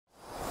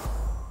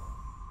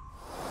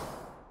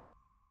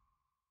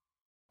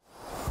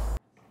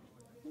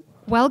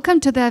Welcome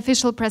to the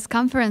official press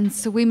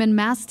conference, Women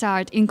Mass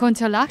Start in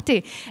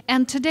Kontiolahti.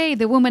 And today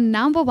the woman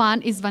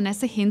 #1 is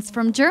Vanessa Hinz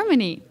from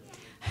Germany.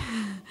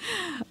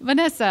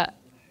 Vanessa,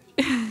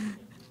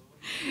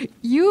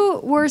 you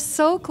were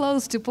so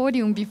close to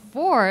podium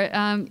before.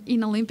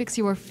 In Olympics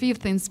you were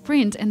 5th in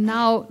sprint, and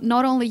now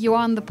not only you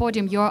are on the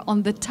podium, you are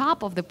on the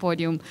top of the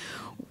podium.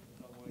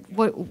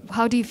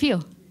 How do you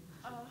feel?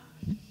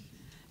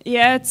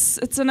 Yeah,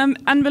 it's an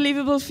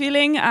unbelievable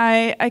feeling.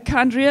 I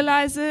can't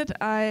realize it.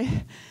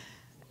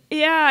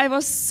 I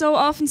was so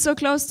often so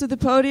close to the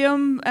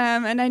podium,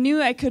 and I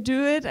knew I could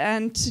do it.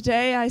 And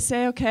today I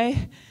say,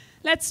 okay,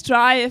 let's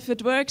try. If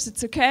it works,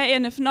 it's okay.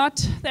 And if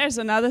not, there's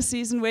another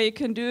season where you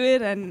can do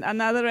it and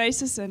another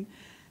races. And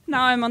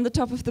now I'm on the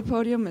top of the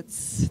podium.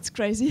 It's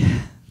crazy.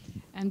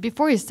 And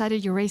before you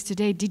started your race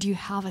today, did you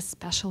have a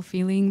special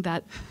feeling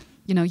that,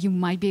 you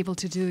might be able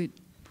to do it?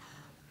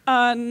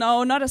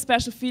 No, not a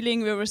special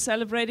feeling. We were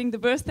celebrating the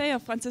birthday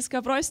of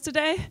Franziska Preuss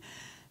today.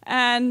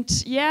 And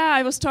yeah,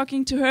 I was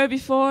talking to her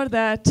before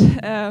that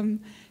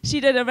she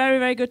did a very,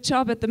 very good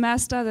job at the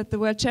Mass Start at the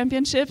World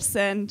Championships.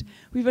 And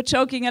we were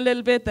joking a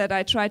little bit that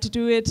I tried to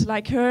do it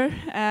like her.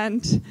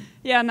 And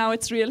yeah, now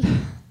it's real.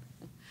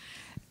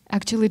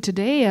 Actually,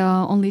 today,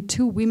 only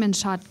 2 women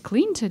shot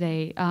clean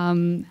today.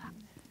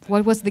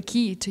 What was the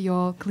key to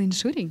your clean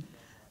shooting?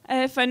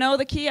 If I know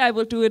the key, I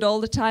will do it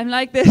all the time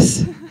like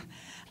this.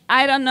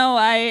 I don't know,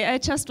 I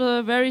just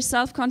was very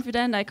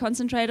self-confident, I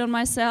concentrate on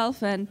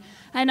myself, and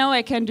I know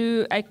I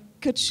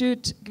could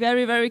shoot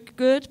very, very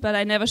good, but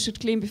I never shoot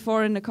clean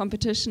before in a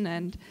competition,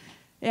 and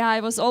yeah,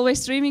 I was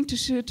always dreaming to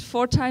shoot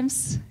 4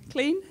 times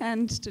clean,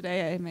 and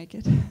today I make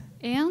it.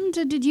 And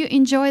did you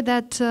enjoy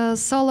that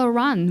solo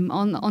run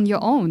on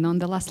your own, on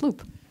the last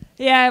loop?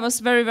 Yeah, I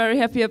was very, very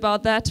happy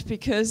about that,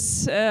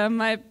 because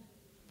my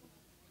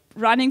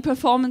running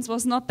performance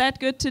was not that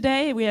good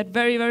today. We had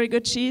very, very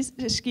good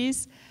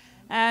skis.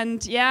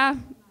 And yeah,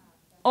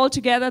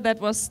 altogether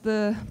that was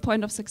the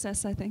point of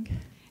success, I think.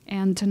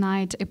 And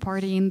tonight a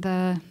party in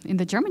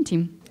the German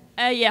team.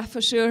 Yeah,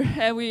 for sure.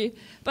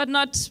 But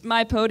not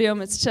my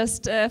podium. It's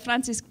just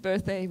Franzi's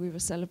birthday we were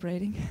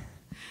celebrating.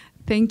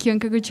 Thank you and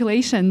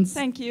congratulations.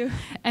 Thank you.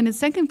 And in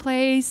second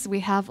place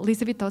we have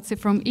Lisa Vittozzi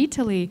from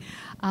Italy.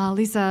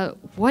 Lisa,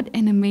 what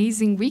an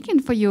amazing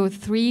weekend for you!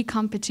 3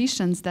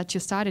 competitions that you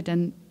started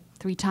and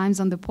 3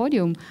 times on the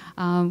podium.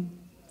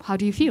 How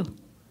do you feel?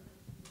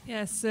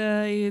 Yes,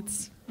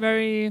 it's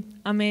very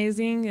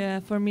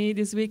amazing for me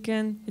this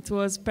weekend. It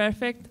was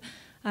perfect.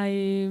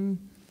 I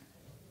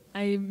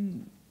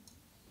don't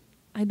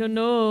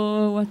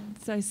know what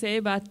I say,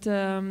 but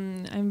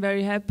I'm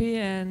very happy,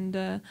 and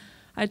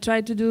I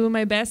tried to do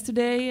my best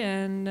today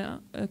and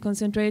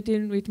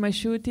concentrated with my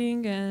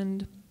shooting.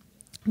 And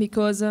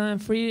because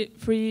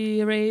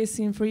free race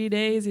in 3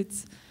 days,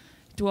 it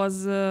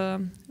was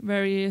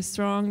very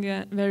strong,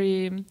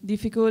 very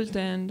difficult,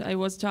 and I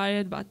was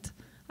tired, but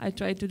I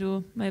tried to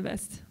do my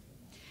best.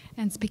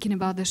 And speaking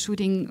about the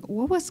shooting,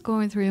 what was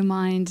going through your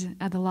mind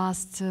at the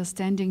last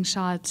standing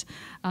shot?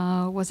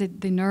 Was it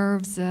the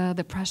nerves,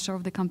 the pressure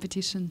of the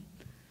competition?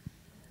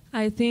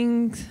 I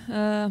think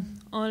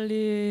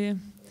only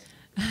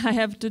I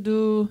have to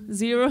do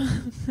 0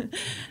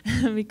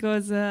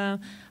 because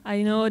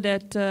I know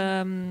that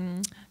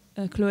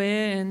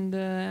Chloe and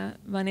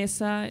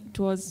Vanessa, it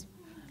was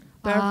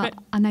perfect.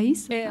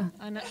 Anais? Yeah,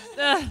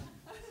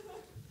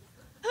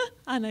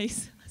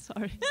 Anais.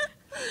 Sorry.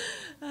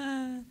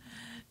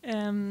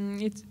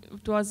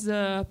 It was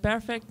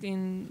perfect.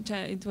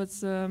 It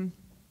was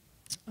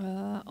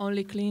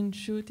only clean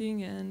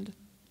shooting and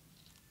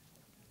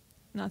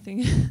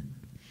nothing.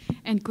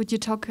 And could you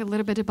talk a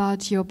little bit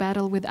about your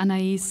battle with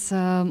Anais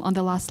on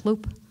the last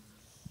loop?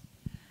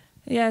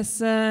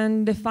 Yes,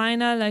 and the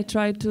final I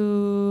tried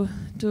to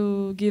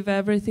give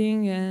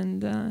everything,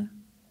 and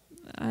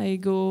I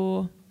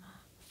go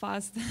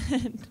fast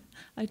and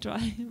I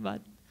try,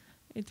 but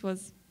it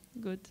was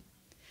good.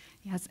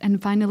 Yes,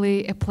 and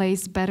finally a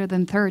place better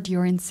than 3rd.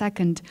 You're in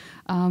 2nd.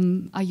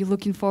 Are you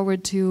looking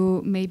forward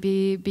to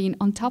maybe being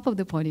on top of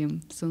the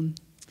podium soon?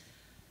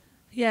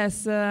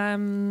 Yes, I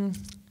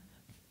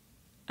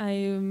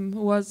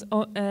was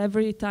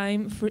every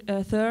time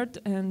 3rd,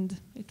 and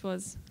it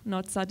was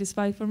not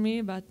satisfied for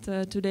me, but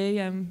today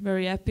I'm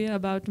very happy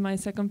about my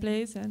 2nd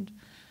place, and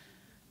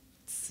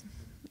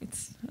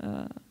it's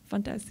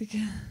fantastic.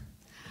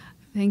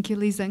 Thank you,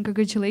 Lisa, and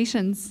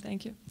congratulations.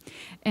 Thank you.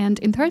 And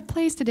in 3rd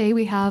place today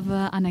we have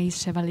Anais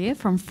Chevalier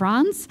from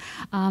France.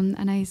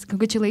 Anais,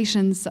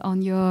 congratulations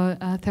on your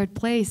 3rd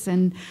place.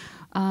 And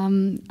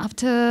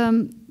after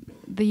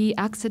the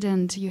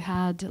accident you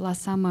had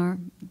last summer,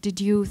 did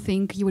you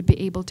think you would be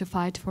able to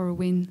fight for a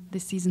win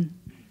this season?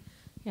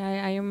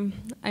 Yeah,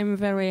 I'm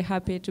very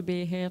happy to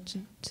be here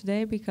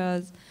today,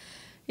 because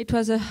it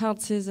was a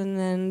hard season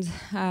and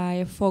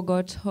I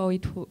forgot how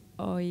it's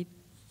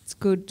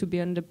good to be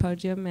on the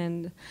podium,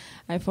 and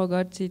I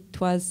forgot it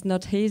was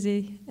not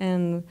easy,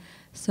 and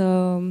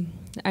so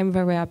I'm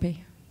very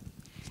happy.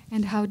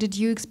 And how did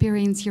you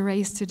experience your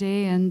race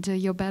today and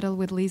your battle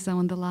with Lisa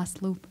on the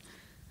last loop?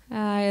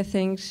 I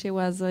think she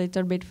was a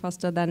little bit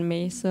faster than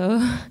me,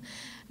 so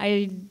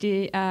I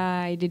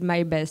did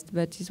my best,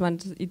 but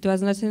it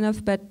was not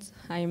enough, but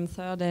I'm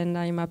third and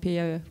I'm happy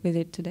with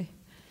it today.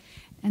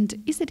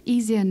 And is it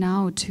easier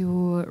now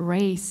to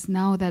race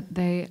now that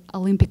the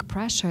Olympic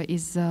pressure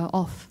is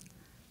off?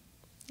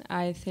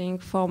 I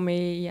think for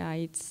me, yeah,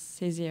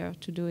 it's easier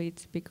to do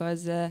it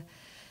because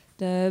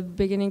the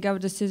beginning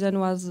of the season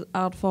was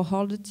hard for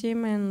all the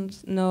team, and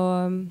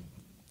now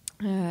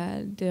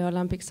the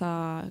Olympics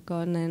are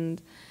gone,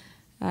 and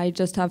I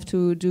just have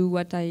to do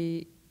what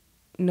I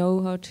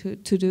know how to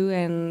do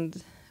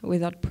and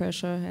without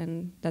pressure,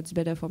 and that's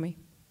better for me.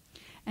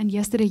 And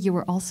yesterday you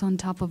were also on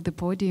top of the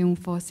podium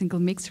for single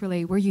mixed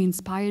relay. Were you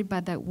inspired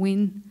by that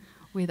win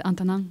with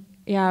Antonin?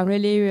 Yeah,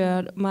 really.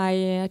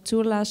 My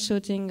two last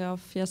shooting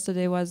of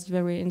yesterday was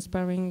very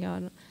inspiring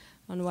on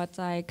what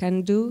I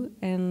can do,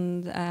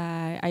 and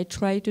I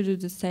try to do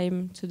the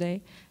same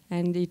today,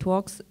 and it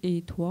works.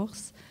 It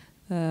works,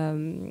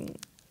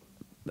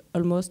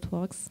 almost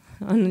works.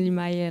 Only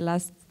my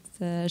last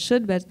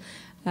shoot, but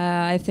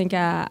I think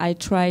I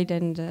tried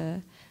and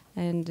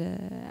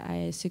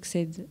I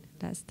succeeded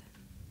last.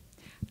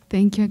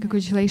 Thank you,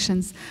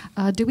 congratulations.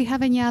 Do we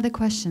have any other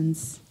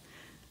questions?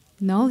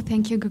 No,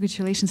 thank you,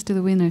 congratulations to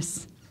the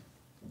winners.